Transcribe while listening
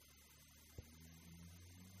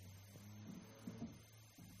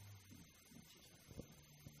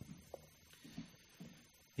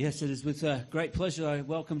Yes, it is with great pleasure I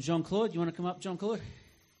welcome Jean-Claude. You want to come up, Jean-Claude?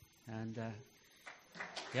 And,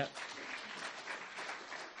 yep.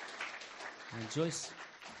 And Joyce.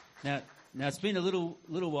 Now it's been a little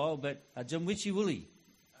while, but Jamwichi Wuli.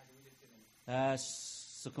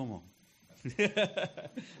 Sakomo.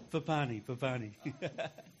 Papani.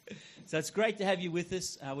 So it's great to have you with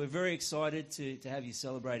us. We're very excited to have you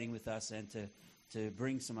celebrating with us and to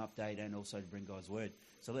bring some update and also to bring God's word.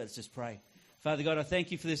 So let's just pray. Father God, I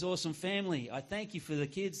thank you for this awesome family. I thank you for the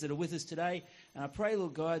kids that are with us today. And I pray,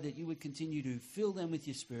 Lord God, that you would continue to fill them with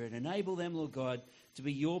your spirit. Enable them, Lord God, to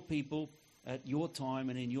be your people at your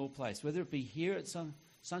time and in your place. Whether it be here at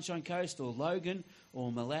Sunshine Coast or Logan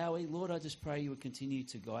or Malawi, Lord, I just pray you would continue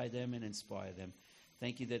to guide them and inspire them.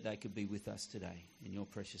 Thank you that they could be with us today in your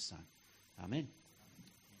precious Son. Amen.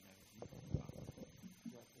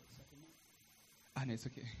 Anna, it's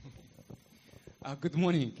okay. Good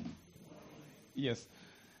morning. Yes.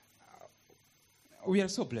 We are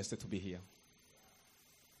so blessed to be here.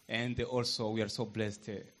 And also we are so blessed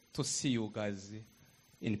to see you guys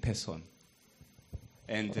in person.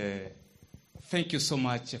 And thank you so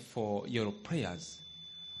much for your prayers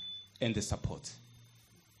and the support.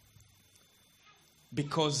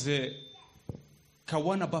 Because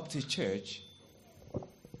Kawana Baptist Church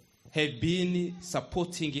have been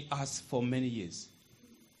supporting us for many years.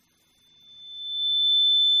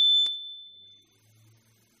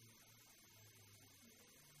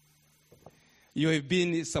 You have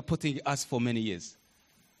been supporting us for many years.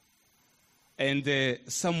 And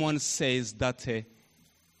someone says that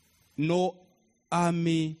no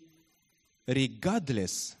army,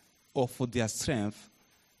 regardless of their strength,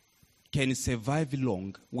 can survive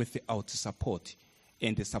long without support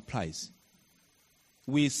and the supplies.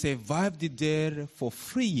 We survived there for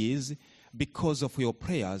 3 years because of your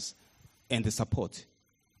prayers and the support.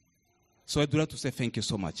 So I'd like to say thank you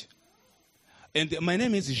so much. And my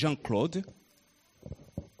name is Jean-Claude.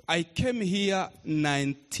 I came here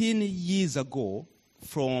 19 years ago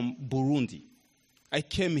from Burundi. I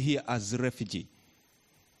came here as a refugee.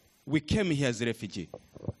 We came here as a refugee.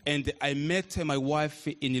 And I met my wife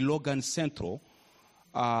in Logan Central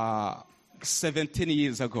 17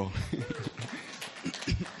 years ago.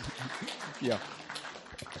 Yeah.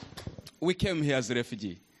 We came here as a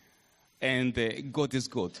refugee. And God is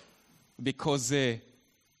good. Because I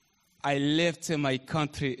left my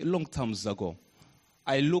country a long time ago.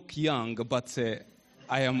 I look young, but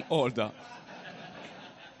I am older.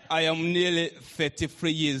 I am nearly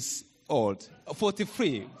 33 years old.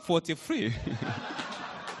 43.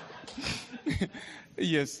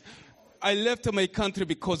 Yes. I left my country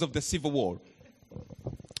because of the civil war.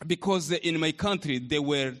 Because in my country,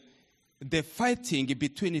 they fighting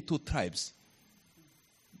between two tribes.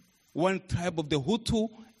 One tribe of the Hutu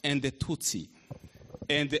and the Tutsi.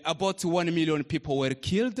 And about 1 million people were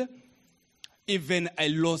killed. Even I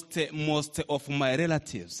lost most of my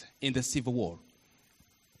relatives in the civil war.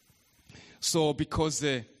 So because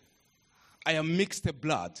I am mixed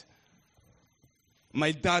blood,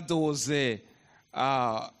 my dad was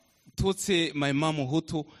Tutsi, my mom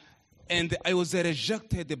Hutu, and I was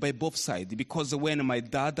rejected by both sides because when my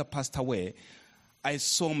dad passed away, I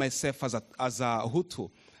saw myself as a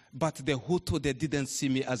Hutu. But the Hutu, they didn't see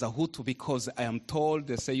me as a Hutu because I am told,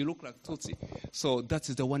 they say, you look like Tutsi. So that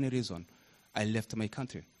is the one reason I left my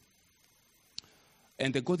country.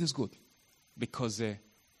 And God is good because I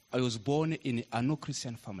was born in a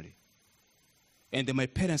no-Christian family. And my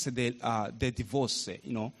parents, they divorced,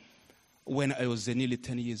 when I was nearly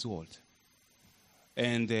 10 years old.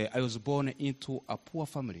 And I was born into a poor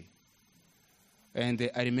family.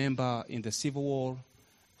 And I remember in the Civil War,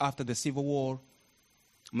 after the Civil War,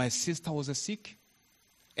 my sister was sick.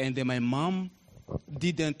 And my mom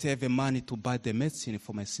didn't have money to buy the medicine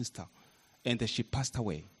for my sister. And she passed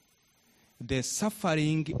away. The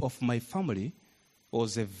suffering of my family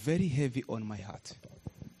was very heavy on my heart.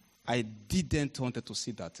 I didn't want to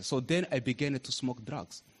see that. So then I began to smoke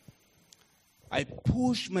drugs. I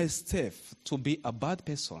pushed myself to be a bad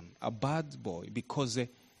person, a bad boy, because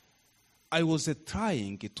I was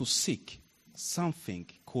trying to seek something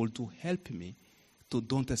called to help me to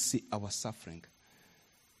don't see our suffering.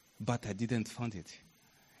 But I didn't find it.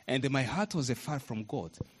 And my heart was far from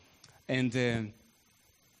God. And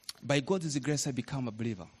by God's grace, I became a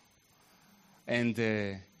believer. And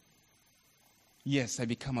yes, I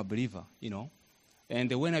became a believer,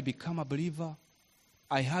 And when I became a believer,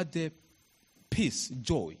 I had the peace,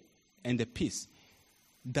 joy, and the peace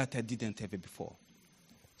that I didn't have before.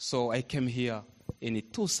 So I came here in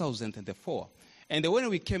 2004. And when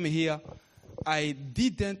we came here, I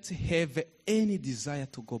didn't have any desire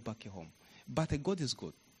to go back home. But God is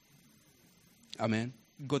good. Amen.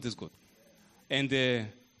 God is good. And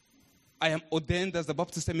I am ordained as the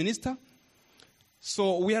Baptist minister.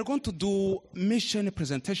 So we are going to do mission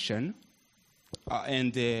presentation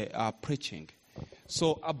and preaching.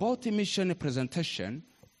 So about the mission presentation,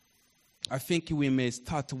 I think we may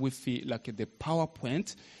start with the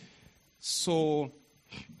PowerPoint. So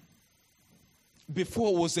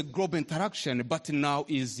before was a global interaction, but now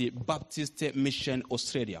is the Baptist Mission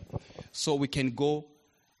Australia. So we can go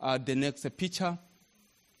the next picture.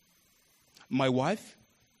 My wife,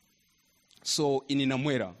 so in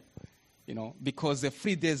Inamwera, because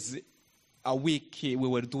 3 days a week we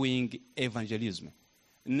were doing evangelism.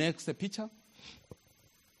 Next picture.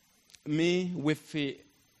 Me with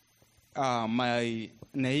my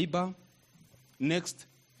neighbor. Next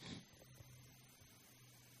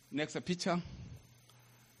picture.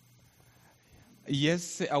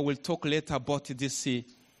 Yes, I will talk later about this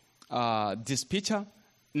picture.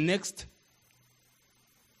 Next.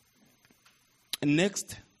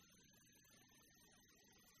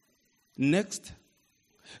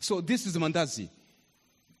 So this is mandazi.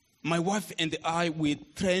 My wife and I, we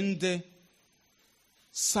trained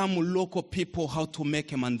some local people how to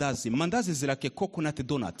make a mandazi. Mandazi is like a coconut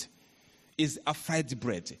donut. It's a fried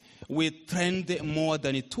bread. We trained more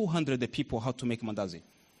than 200 people how to make mandazi.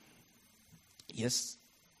 Yes.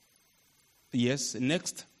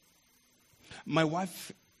 Next. My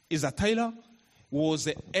wife is a tailor, was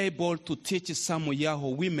able to teach some Yahoo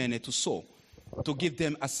women to sew, to give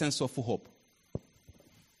them a sense of hope.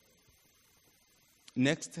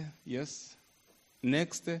 Next.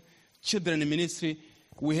 Children ministry.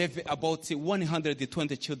 We have about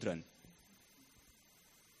 120 children.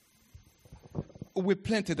 We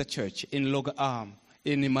planted a church in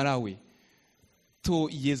Malawi 2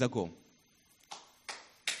 years ago.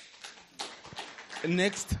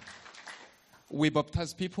 Next, we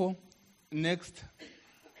baptize people. Next,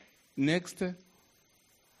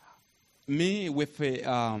 me with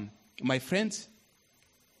my friends.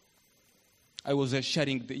 I was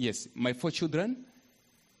sharing, my 4 children.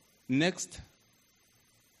 Next.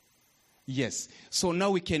 Yes. So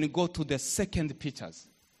now we can go to the second pictures.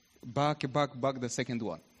 Back, the second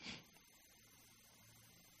one.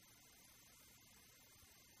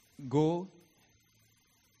 Go.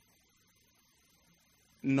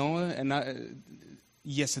 No, and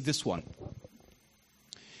yes, this one.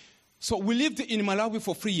 So we lived in Malawi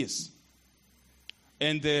for 3 years.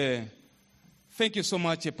 And thank you so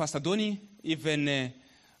much, Pastor Donny. Even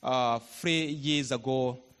 3 years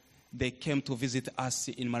ago, they came to visit us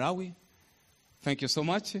in Malawi. Thank you so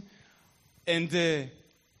much. And we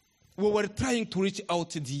were trying to reach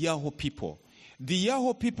out to the Yahoo people. The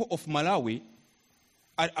Yahoo people of Malawi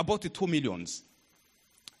are about 2 million.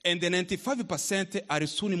 And the 95% are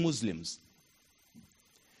Sunni Muslims.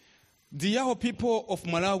 The Yahoo people of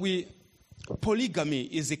Malawi, polygamy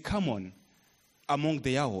is common among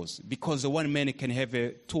the Yahoos because one man can have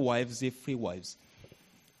 2 wives, 3 wives.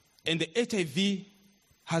 And the HIV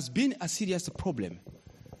has been a serious problem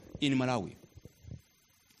in Malawi.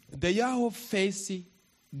 The Yahoo face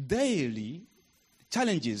daily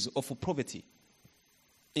challenges of poverty,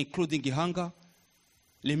 including hunger,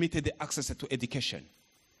 limited access to education.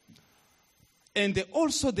 And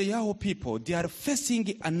also the Yahoo people, they are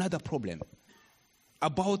facing another problem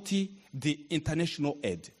about the international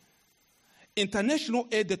aid. International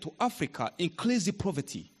aid to Africa increases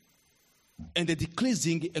poverty and the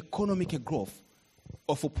decreasing economic growth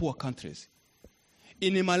of poor countries.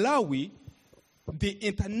 In Malawi, the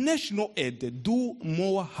international aid do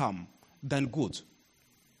more harm than good.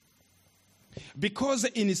 Because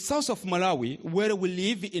in the south of Malawi, where we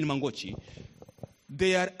live in Mangochi,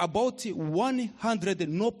 there are about 100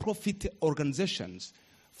 no-profit organizations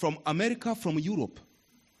from America, from Europe.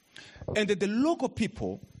 And the local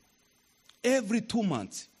people, every 2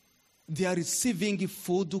 months, they are receiving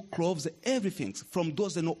food, clothes, everything from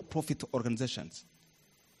those no-profit organizations.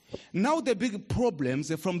 Now the big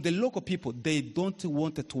problems from the local people, they don't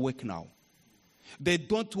want to work now. They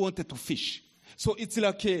don't want to fish. So it's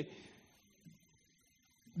like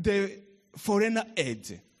the foreigner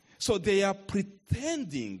aid. So they are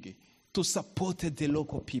pretending to support the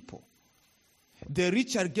local people. The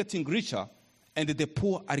rich are getting richer and the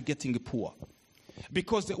poor are getting poor.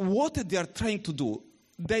 Because what they are trying to do,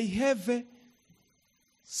 they have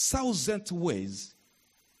 1,000 ways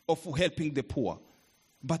of helping the poor,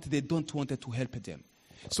 but they don't want to help them.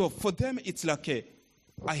 So for them, it's like,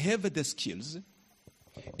 I have the skills.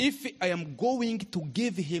 If I am going to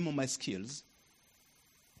give him my skills,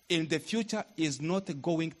 in the future, he is not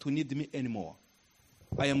going to need me anymore.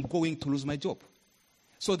 I am going to lose my job.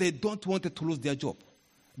 So they don't want to lose their job.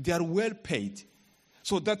 They are well paid.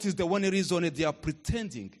 So that is the one reason they are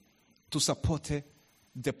pretending to support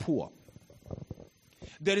the poor.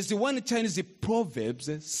 There is one Chinese proverb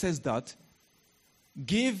that says that,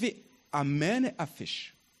 give a man a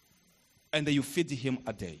fish, and you feed him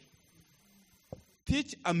a day.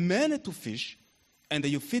 Teach a man to fish, and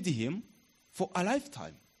you feed him for a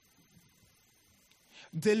lifetime.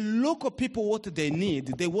 The local people, what they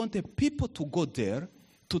need, they want the people to go there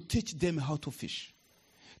to teach them how to fish,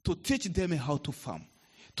 to teach them how to farm,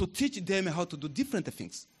 to teach them how to do different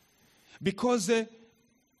things. Because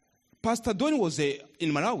Pastor Don was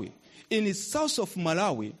in Malawi. In the south of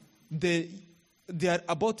Malawi, there are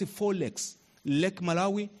about 4 lakes. Lake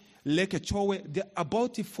Malawi, Lake Chowe, there are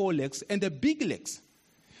about 4 lakes, and the big lakes.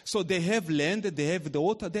 So they have land, they have the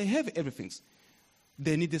water, they have everything.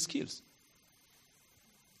 They need the skills.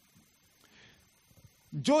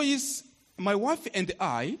 Joyce, my wife and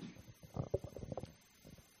I,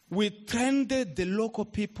 we trained the local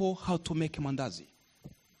people how to make mandazi.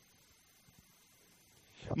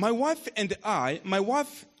 My wife and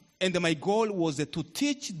my goal was to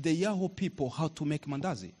teach the Yahoo people how to make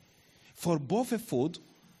mandazi for both food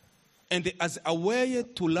and as a way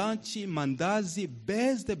to launch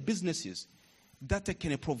mandazi-based businesses that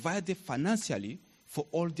can provide financially for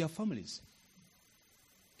all their families.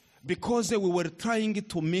 Because we were trying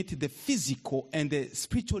to meet the physical and the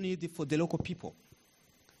spiritual need for the local people.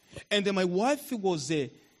 And my wife was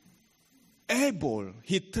able,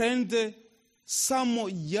 he trained some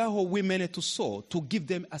Yahoo women to sew, to give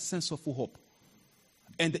them a sense of hope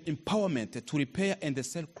and empowerment to repair and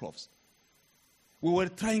sell clothes. We were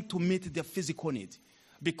trying to meet their physical need.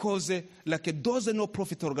 Because like those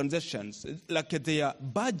no-profit organizations, like their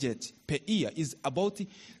budget per year is about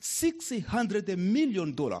 $600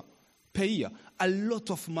 million per year. A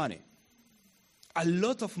lot of money. A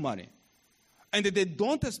lot of money. And they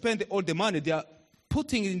don't spend all the money. They are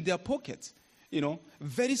putting it in their pockets.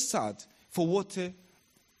 Very sad for what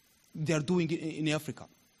they are doing in Africa.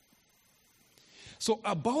 So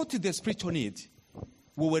about the spiritual need,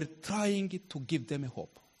 we were trying to give them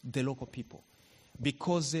hope, the local people.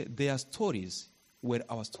 Because their stories were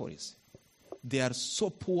our stories. They are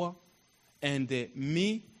so poor, and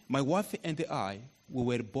me, my wife and I, we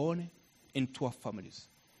were born into our families.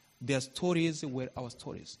 Their stories were our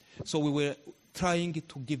stories. So we were trying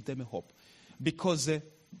to give them hope. Because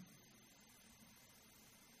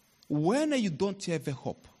when you don't have a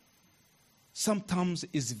hope, sometimes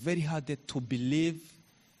it's very hard to believe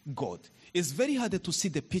God. It's very hard to see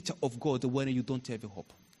the picture of God when you don't have a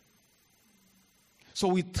hope. So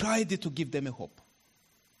we tried to give them a hope.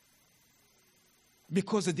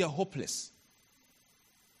 Because they are hopeless.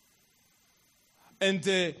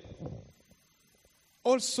 And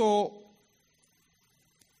also,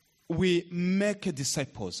 we make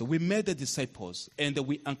disciples. We made the disciples, and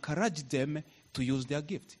we encourage them to use their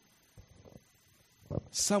gift.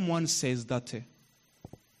 Someone says that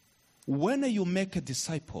when you make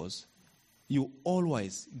disciples, you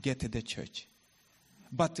always get the church.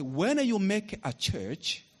 But when you make a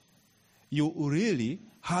church, you really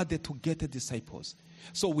had to get the disciples.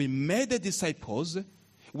 So we made the disciples.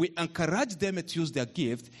 We encourage them to use their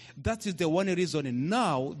gift. That is the one reason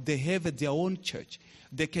now they have their own church.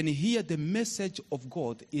 They can hear the message of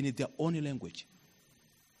God in their own language.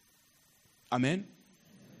 Amen?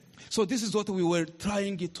 So this is what we were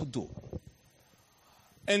trying to do.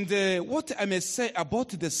 And what I may say about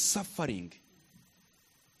the suffering,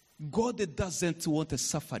 God doesn't want the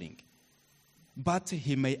suffering, but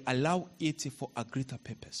He may allow it for a greater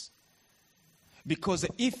purpose. Because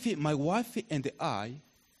if my wife and I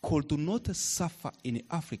could not suffer in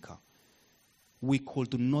Africa, we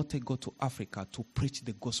could not go to Africa to preach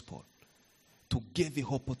the gospel, to give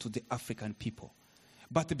hope to the African people.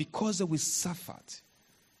 But because we suffered,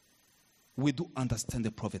 we do understand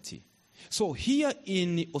the poverty. So here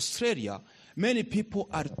in Australia, many people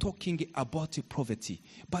are talking about poverty,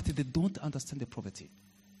 but they don't understand the poverty.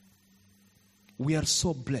 We are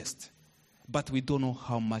so blessed, but we don't know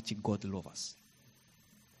how much God loves us.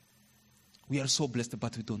 We are so blessed,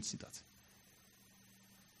 but we don't see that.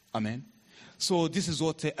 Amen. So this is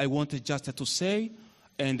what I wanted just to say,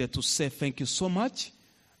 and to say thank you so much.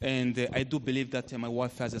 And I do believe that my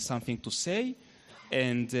wife has something to say,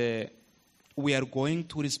 and we are going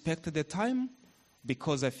to respect the time,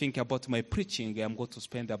 because I think about my preaching, I'm going to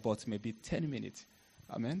spend about maybe 10 minutes.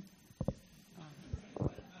 Amen.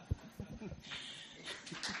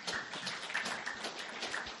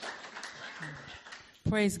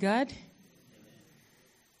 Praise God.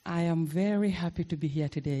 I am very happy to be here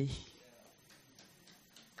today.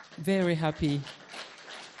 Very happy.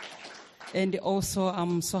 And also,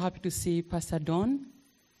 I'm so happy to see Pastor Don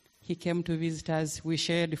He came to visit us. We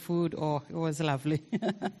shared food. Oh, it was lovely.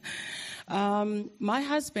 My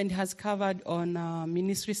husband has covered on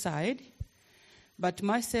ministry side, but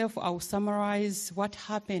myself, I'll summarize what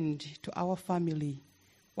happened to our family,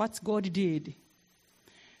 what God did.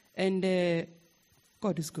 And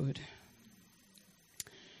God is good.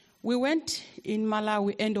 We went in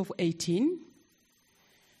Malawi end of 18,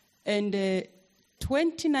 and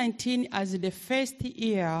 2019 as the first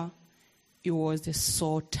year, it was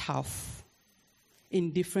so tough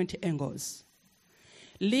in different angles.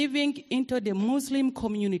 Living into the Muslim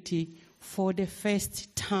community for the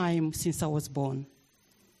first time since I was born,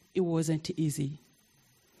 it wasn't easy.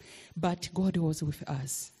 But God was with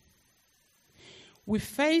us. We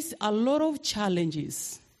faced a lot of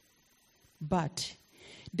challenges, but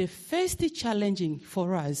the first challenging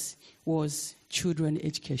for us was children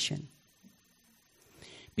education.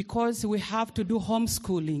 Because we have to do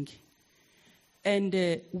homeschooling, and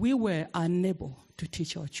we were unable to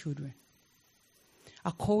teach our children.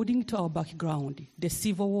 According to our background, the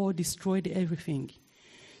Civil War destroyed everything.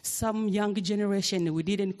 Some young generation, we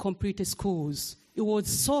didn't complete schools. It was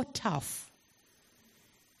so tough.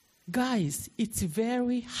 Guys, it's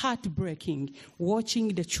very heartbreaking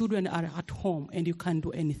watching the children are at home and you can't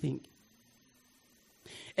do anything.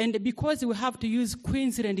 And because we have to use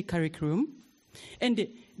Queensland curriculum, and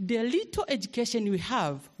the little education we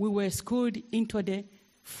have, we were schooled into the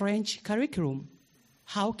French curriculum.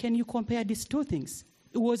 How can you compare these two things?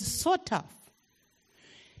 It was so tough.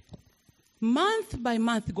 Month by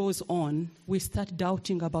month goes on, we start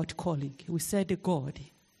doubting about calling. We said, God,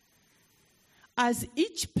 as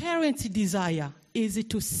each parent's desire is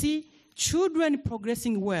to see children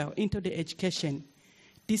progressing well into the education,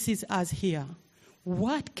 this is us here.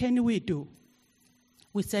 What can we do?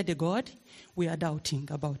 We said, God, we are doubting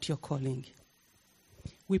about your calling.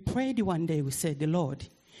 We prayed one day, we said, Lord,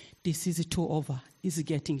 this is too over. It's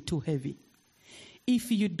getting too heavy.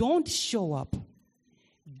 If you don't show up,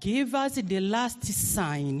 give us the last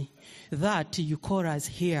sign that you call us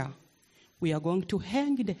here. We are going to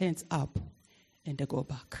hang the hands up and go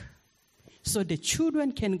back. So the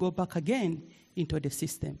children can go back again into the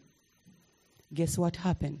system. Guess what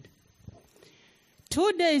happened?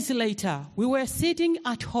 2 days later, we were sitting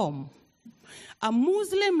at home. A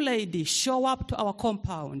Muslim lady showed up to our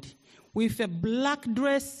compound with a black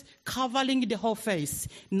dress covering the whole face,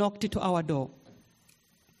 knocked to our door.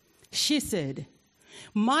 She said,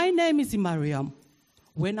 my name is Mariam.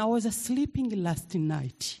 When I was sleeping last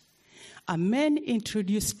night, a man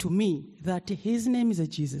introduced to me that his name is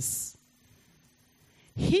Jesus.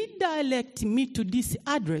 He directed me to this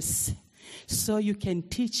address so you can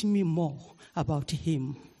teach me more about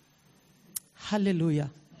him. Hallelujah.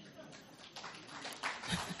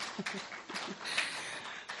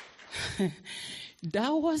 That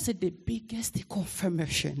was the biggest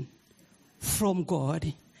confirmation from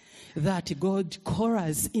God that God called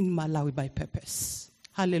us in Malawi by purpose.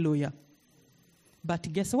 Hallelujah.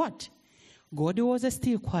 But guess what? God was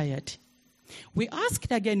still quiet. We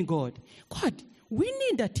asked again God, we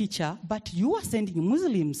need a teacher, but you are sending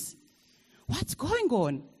Muslims. What's going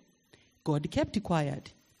on? God kept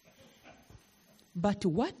quiet. But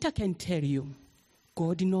what I can tell you,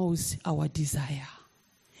 God knows our desire.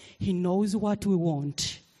 He knows what we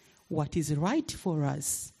want, what is right for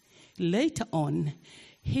us. Later on,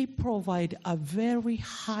 He provided a very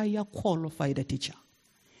higher qualified teacher.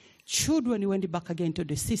 Children went back again to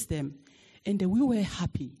the system, and we were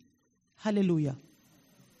happy. Hallelujah.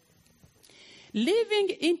 Living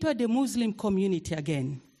into the Muslim community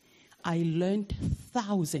again, I learned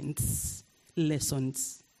thousands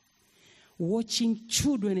lessons. Watching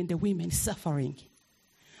children and the women suffering.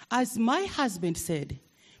 As my husband said,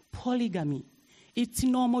 polygamy. It's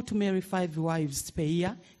normal to marry 5 wives per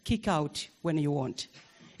year, kick out when you want.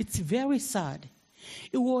 It's very sad.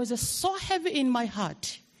 It was so heavy in my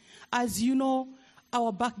heart. As you know,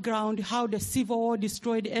 our background, how the Civil War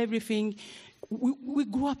destroyed everything. We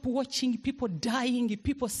grew up watching people dying,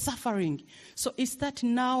 people suffering. So it's that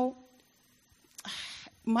now,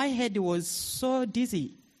 my head was so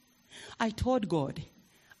dizzy. I told God,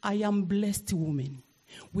 I am blessed woman.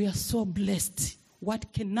 We are so blessed.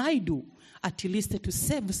 What can I do at least to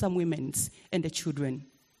save some women and the children?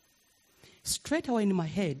 Straight away in my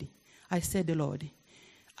head, I said, Lord,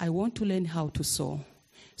 I want to learn how to sew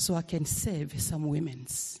so I can save some women.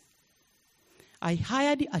 I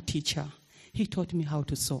hired a teacher. He taught me how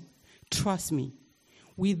to sew. Trust me,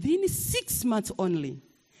 within 6 months only,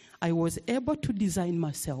 I was able to design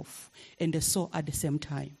myself and sew at the same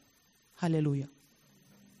time. Hallelujah.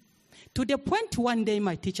 To the point one day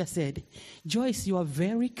my teacher said, Joyce, you are a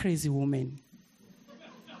very crazy woman.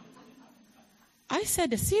 I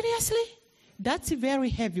said, seriously? That's a very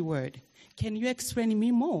heavy word. Can you explain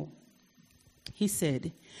me more? He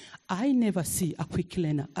said, I never see a quick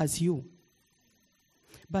learner as you.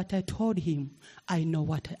 But I told him, I know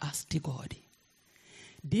what I asked God.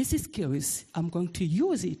 These skills, I'm going to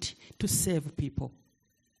use it to save people.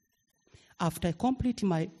 After I complete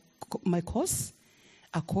my course,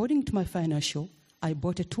 according to my financial, I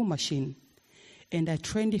bought a 2 machine and I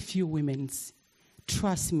trained a few women.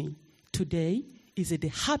 Trust me, today is the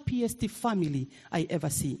happiest family I ever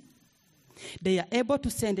see. They are able to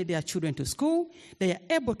send their children to school. They are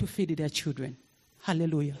able to feed their children.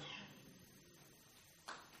 Hallelujah.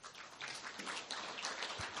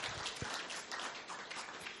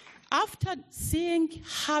 After seeing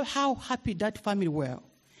how happy that family were,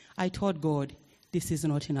 I told God, this is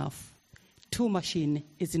not enough. 2 machines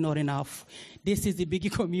is not enough. This is a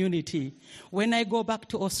big community. When I go back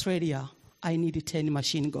to Australia, I need 10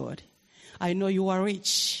 machines, God. I know you are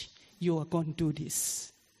rich. You are going to do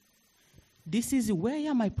this. This is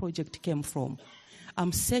where my project came from.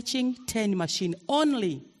 I'm searching 10 machines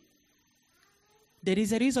only. There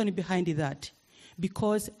is a reason behind that.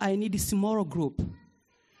 Because I need a small group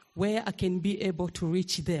where I can be able to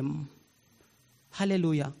reach them.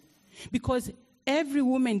 Hallelujah. Because every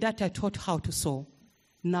woman that I taught how to sew,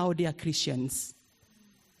 now they are Christians.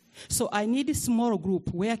 So I need a small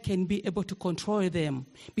group where I can be able to control them,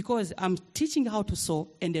 because I'm teaching how to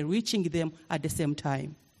sew and reaching them at the same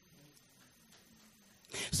time.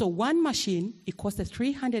 So 1 machine, it costs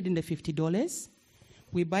 $350.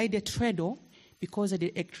 We buy the treadle because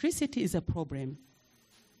the electricity is a problem.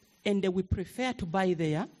 And we prefer to buy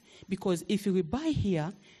there, because if we buy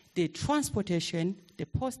here, the transportation, the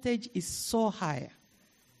postage is so high.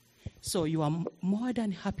 So you are more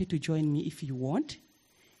than happy to join me if you want.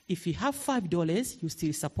 If you have $5, you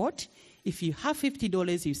still support. If you have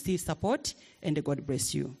 $50, you still support. And God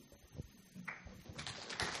bless you.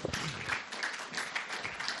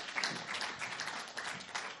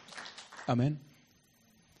 Amen.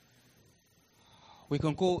 We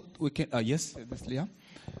can go, yes, Leah.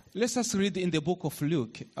 Let us read in the book of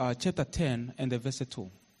Luke, chapter 10 and verse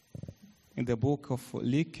 2. In the book of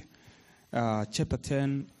Luke, chapter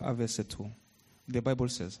 10, verse 2. The Bible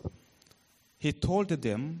says, He told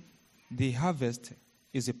them, the harvest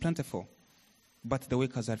is plentiful, but the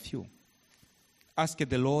workers are few. Ask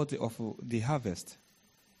the Lord of the harvest,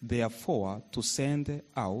 therefore, to send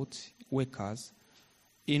out workers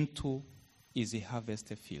into his harvest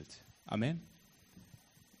field. Amen.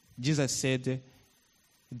 Jesus said,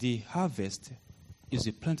 the harvest is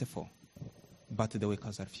plentiful, but the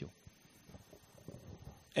workers are few.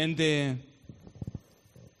 And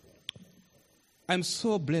I'm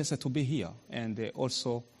so blessed to be here. And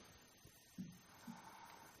also,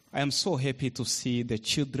 I am so happy to see the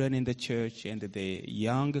children in the church and the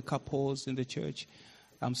young couples in the church.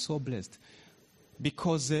 I'm so blessed.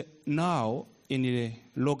 Because now, in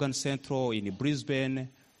Logan Central, in Brisbane,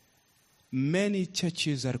 many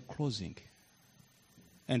churches are closing.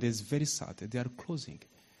 And it's very sad. They are closing.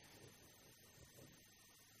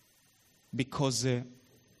 Because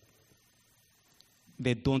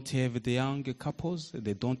they don't have the young couples,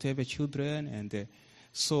 they don't have children, and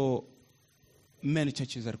so many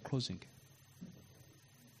churches are closing.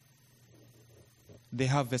 The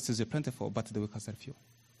harvest is plentiful, but the workers are few.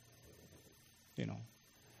 You know,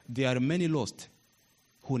 there are many lost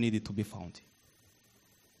who needed to be found.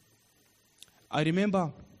 I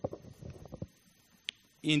remember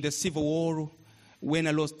in the Civil War, when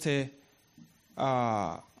I lost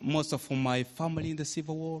most of my family in the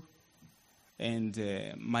Civil War, and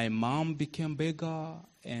my mom became beggar,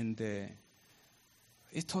 and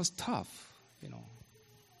it was tough, you know.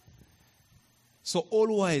 So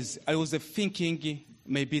always I was thinking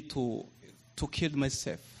maybe to kill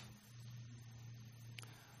myself.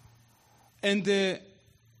 And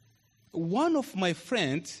one of my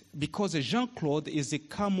friends, because Jean-Claude is a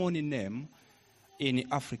common name in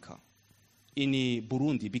Africa, in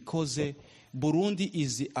Burundi, because Burundi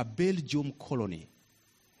is a Belgium colony.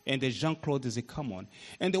 And Jean-Claude is a common.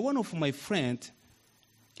 And one of my friends,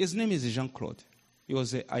 his name is Jean-Claude. He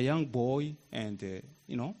was a young boy, and,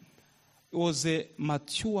 he was a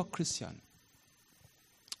mature Christian.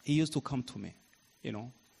 He used to come to me,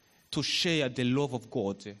 to share the love of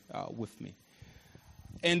God with me.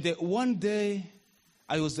 And one day,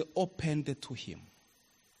 I was opened to him.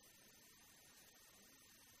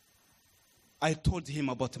 I told him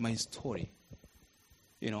about my story,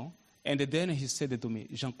 And then he said to me,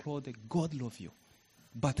 Jean-Claude, God loves you,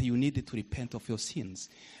 but you need to repent of your sins.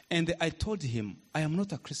 And I told him, I am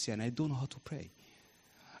not a Christian. I don't know how to pray.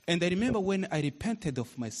 And I remember when I repented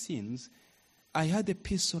of my sins, I had a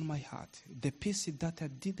peace on my heart, the peace that I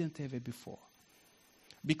didn't have before.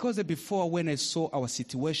 Because before, when I saw our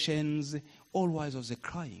situations, always I was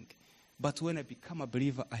crying. But when I became a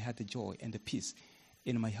believer, I had the joy and the peace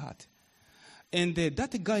in my heart. And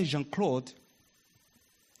that guy, Jean-Claude,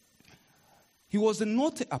 he was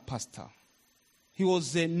not a pastor. He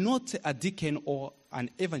was not a deacon or an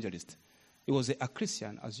evangelist. He was a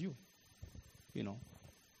Christian as you know.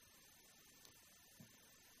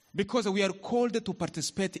 Because we are called to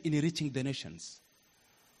participate in reaching the nations.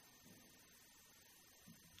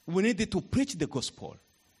 We need to preach the gospel.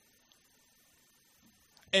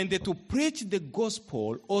 And to preach the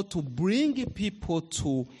gospel or to bring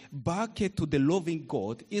people back to the loving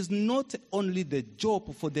God is not only the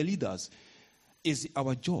job for the leaders, it's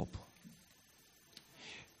our job.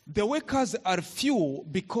 The workers are few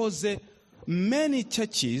because many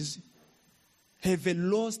churches have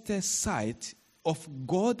lost sight of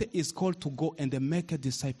God is called to go and make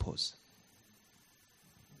disciples.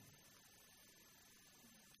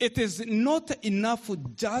 It is not enough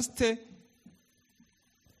just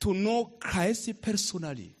to know Christ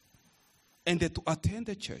personally and to attend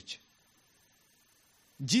the church.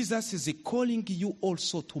 Jesus is calling you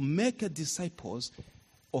also to make disciples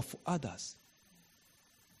of others.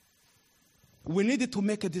 We need to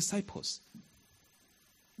make disciples.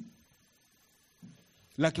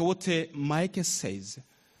 Like what Mike says,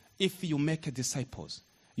 if you make disciples,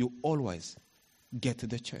 you always get to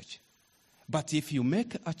the church. But if you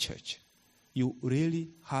make a church, you really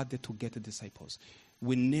hard to get disciples.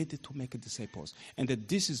 We need to make disciples. And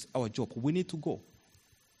this is our job. We need to go.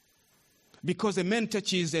 Because the many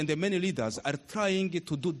churches and the many leaders are trying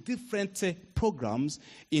to do different programs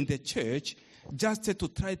in the church just to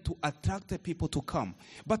try to attract people to come.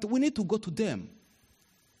 But we need to go to them.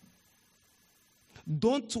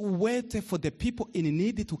 Don't wait for the people in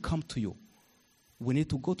need to come to you. We need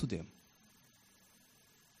to go to them.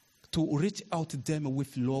 To reach out to them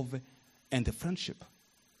with love and friendship.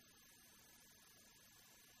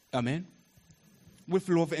 Amen? With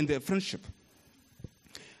love and friendship.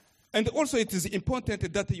 And also it is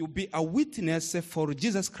important that you be a witness for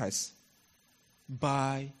Jesus Christ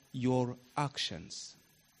by your actions.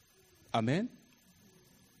 Amen?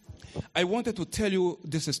 I wanted to tell you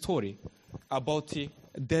this story about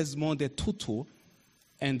Desmond Tutu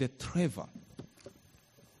and Trevor.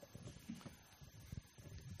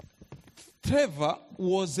 Trevor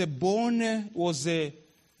was an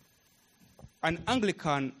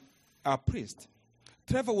Anglican priest.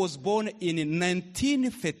 Trevor was born in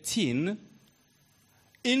 1913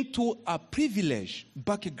 into a privileged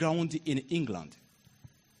background in England.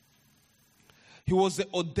 He was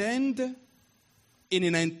ordained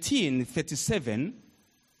in 1937,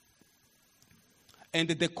 and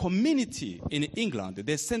the community in England,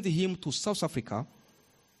 they sent him to South Africa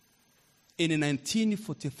in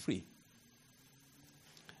 1943.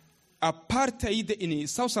 Apartheid in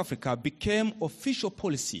South Africa became official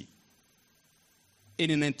policy in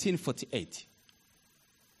 1948.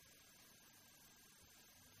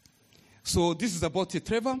 So this is about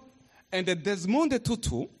Trevor. And Desmond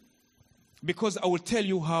Tutu, because I will tell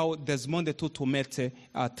you how Desmond Tutu met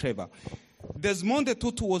Trevor. Desmond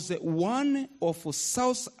Tutu was one of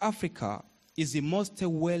South Africa is the most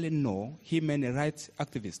well-known human rights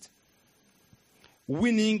activist,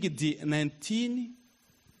 winning the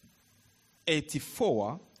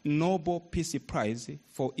 1984 Nobel Peace Prize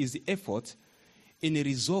for his effort in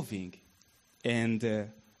resolving and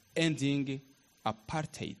ending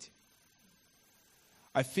apartheid.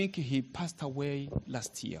 I think he passed away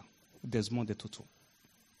last year, Desmond Tutu.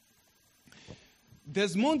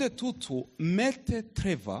 Desmond Tutu met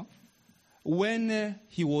Trevor when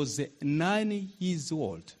he was 9 years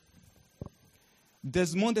old.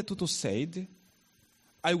 Desmond Tutu said,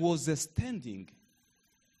 I was standing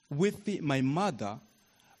with my mother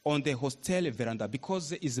on the hostel veranda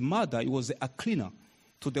because his mother was a cleaner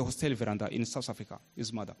to the hostel veranda in South Africa,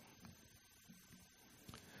 his mother.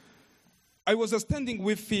 I was standing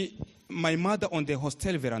with my mother on the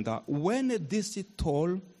hostel veranda when this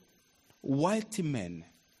tall white man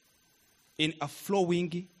in a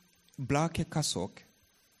flowing black cassock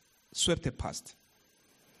swept past.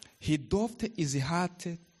 He doffed his hat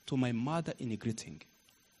to my mother in greeting.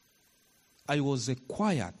 I was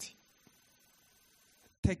quiet,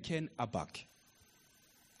 taken aback.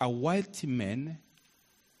 A white man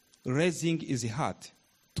raising his hat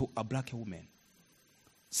to a black woman.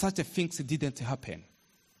 Such things didn't happen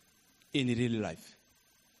in real life.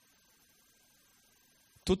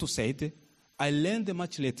 Tutu said, I learned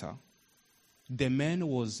much later the man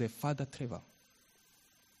was Father Trevor.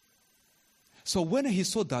 So when he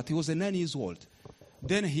saw that, he was 9 years old.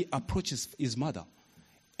 Then he approaches his mother.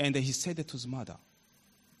 And he said to his mother,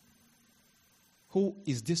 "Who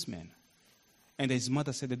is this man?" And his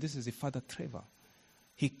mother said that this is the Father Trevor.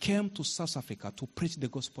 He came to South Africa to preach the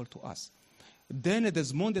gospel to us. Then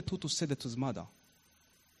Desmond Tutu said to his mother,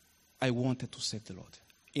 "I wanted to serve the Lord.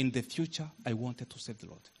 In the future, I wanted to serve the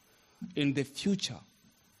Lord. In the future,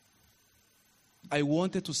 I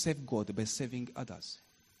wanted to serve God by serving others."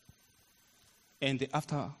 And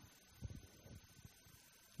after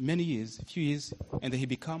many years, a few years, and he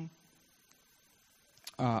became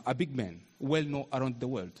a big man, well known around the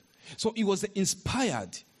world. So he was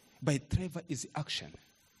inspired by Trevor's action.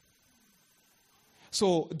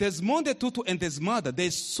 So Desmond Tutu and his mother, they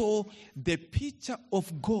saw the picture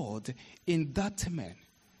of God in that man.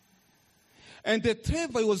 And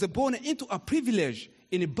Trevor was born into a privilege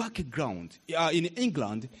in a background in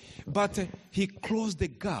England, but he closed the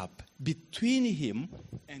gap between him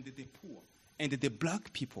and the poor and the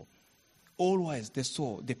black people. Always they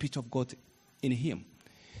saw the picture of God in him.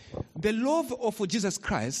 The love of Jesus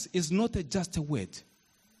Christ is not just a word,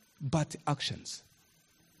 but actions.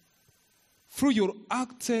 Through your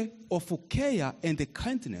act of care and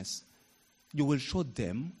kindness, you will show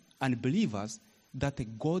them, unbelievers,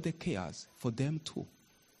 that God cares for them too.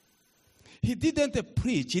 He didn't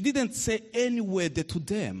preach, he didn't say any word to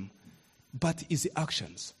them, but his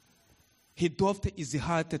actions. He doved his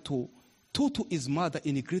heart to his mother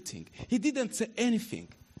in greeting. He didn't say anything.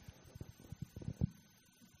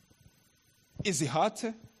 His heart,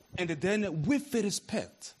 and then with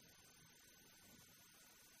respect.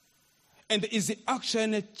 And his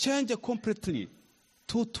action changed completely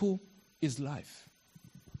to his life.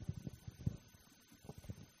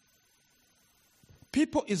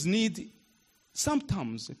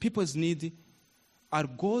 Sometimes people's need are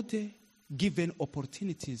God-given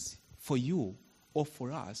opportunities for you or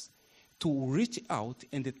for us to reach out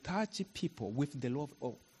and touch people with the love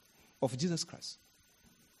of Jesus Christ.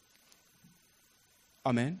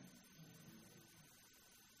 Amen?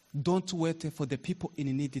 Don't wait for the people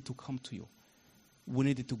in need to come to you. We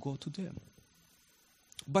need to go to them.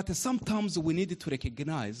 But sometimes we need to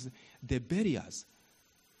recognize the barriers.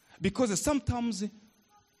 Because sometimes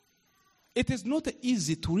it is not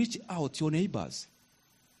easy to reach out to your neighbors.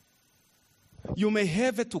 You may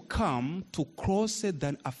have to come to cross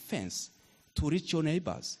a fence to reach your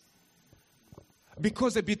neighbors.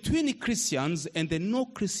 Because between Christians and the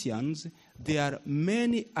non-Christians, there are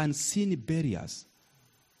many unseen barriers.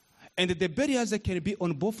 And the barriers can be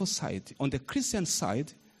on both sides, on the Christian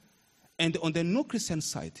side and on the non-Christian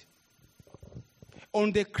side.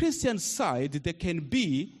 On the Christian side, there can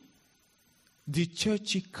be the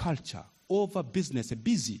church culture, over business,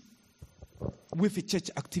 busy with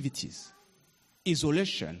church activities,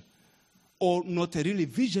 isolation, or not a really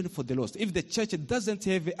vision for the lost. If the church doesn't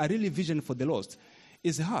have a really vision for the lost,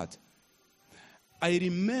 it's hard. I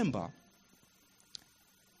remember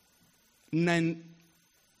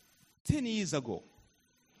 10 years ago,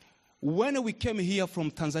 when we came here from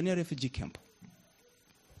Tanzania refugee camp,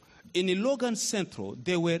 in Logan Central,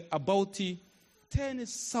 there were about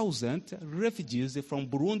 10,000 refugees from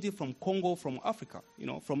Burundi, from Congo, from Africa,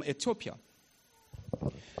 from Ethiopia.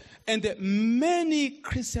 And many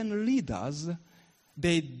Christian leaders,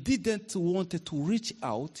 they didn't want to reach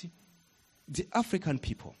out the African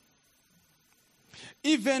people.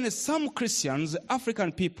 Even some Christians,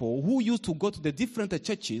 African people, who used to go to the different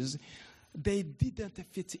churches, they didn't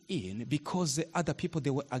fit in because the other people,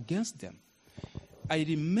 they were against them. I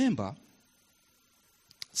remember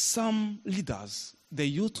some leaders, they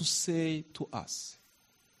used to say to us,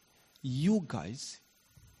 "You guys,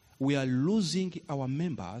 we are losing our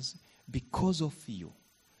members because of you,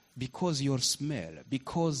 because your smell,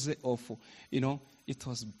 because of, it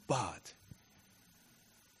was bad."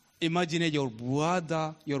 Imagine your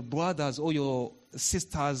brothers or your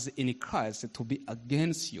sisters in Christ to be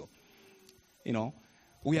against you.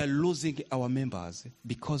 We are losing our members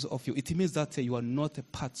because of you. It means that you are not a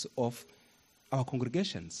part of our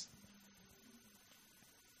congregations.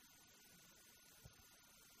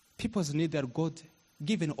 People need their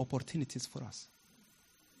God-given opportunities for us.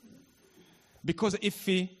 Because if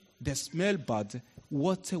they smell bad,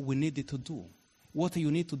 what we need to do? What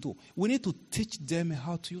you need to do? We need to teach them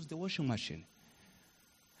how to use the washing machine.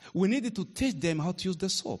 We need to teach them how to use the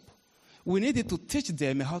soap. We need to teach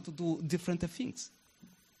them how to do different things.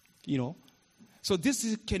 So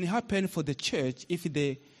this can happen for the church if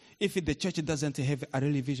the church doesn't have a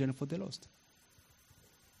real vision for the lost.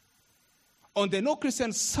 On the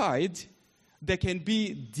non-Christian side, there can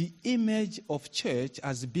be the image of church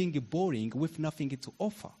as being boring with nothing to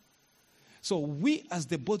offer. So we, as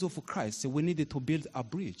the body of Christ, we needed to build a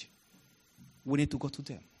bridge. We need to go to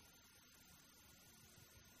them.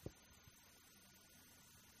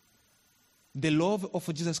 The love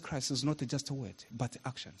of Jesus Christ is not just a word, but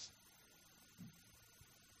actions.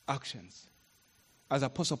 Actions. As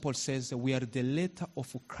Apostle Paul says, we are the letter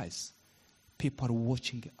of Christ. People are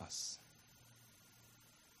watching us.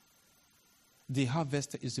 The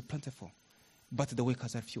harvest is plentiful, but the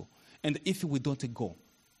workers are few. And if we don't go,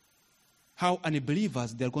 how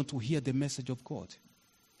unbelievers, they're going to hear the message of God?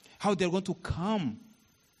 How they're going to come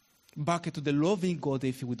back to the loving God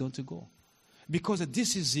if we don't go? Because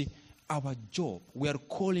this is our job. We are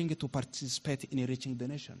calling to participate in reaching the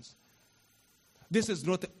nations. This is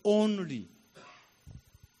not only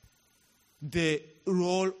the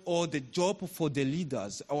role or the job for the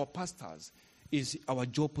leaders, our pastors, is our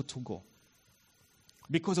job to go.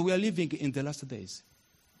 Because we are living in the last days.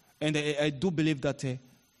 And I do believe that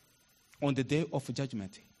on the day of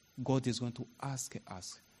judgment, God is going to ask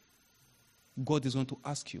us. God is going to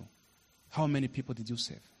ask you, how many people did you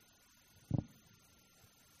save?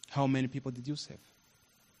 How many people did you save?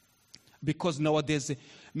 Because nowadays,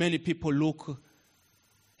 many people look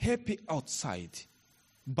happy outside,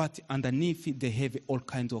 but underneath they have all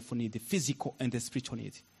kinds of need, physical and spiritual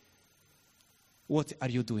need. What are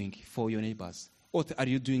you doing for your neighbors? What are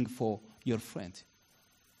you doing for your friend?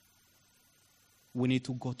 We need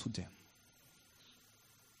to go to them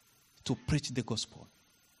to preach the gospel.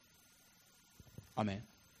 Amen.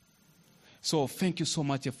 So thank you so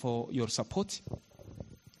much for your support.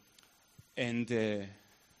 And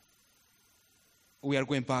we are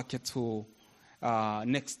going back to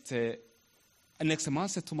next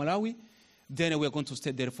month to Malawi. Then we are going to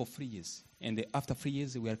stay there for 3 years. And after 3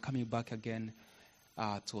 years, we are coming back again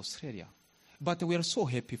to Australia. But we are so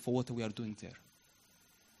happy for what we are doing there.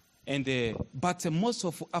 And but most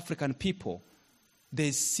of African people,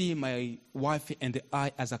 they see my wife and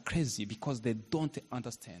I as a crazy because they don't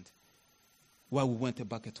understand why we went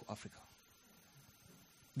back to Africa.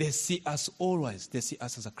 They see us always, they see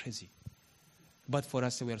us as a crazy. But for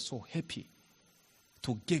us, we are so happy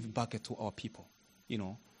to give back to our people,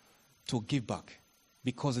 to give back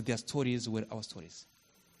because their stories were our stories.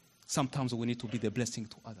 Sometimes we need to be the blessing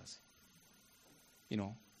to others,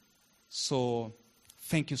 So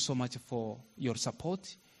thank you so much for your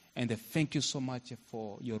support, and thank you so much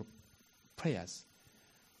for your prayers,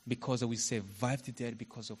 because we survived there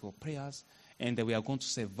because of your prayers, and we are going to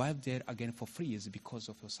survive there again for 3 years because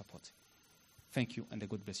of your support. Thank you, and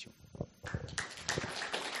God bless you.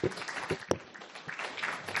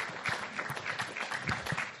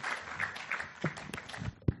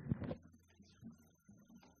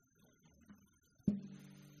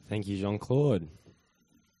 Thank you, Jean-Claude.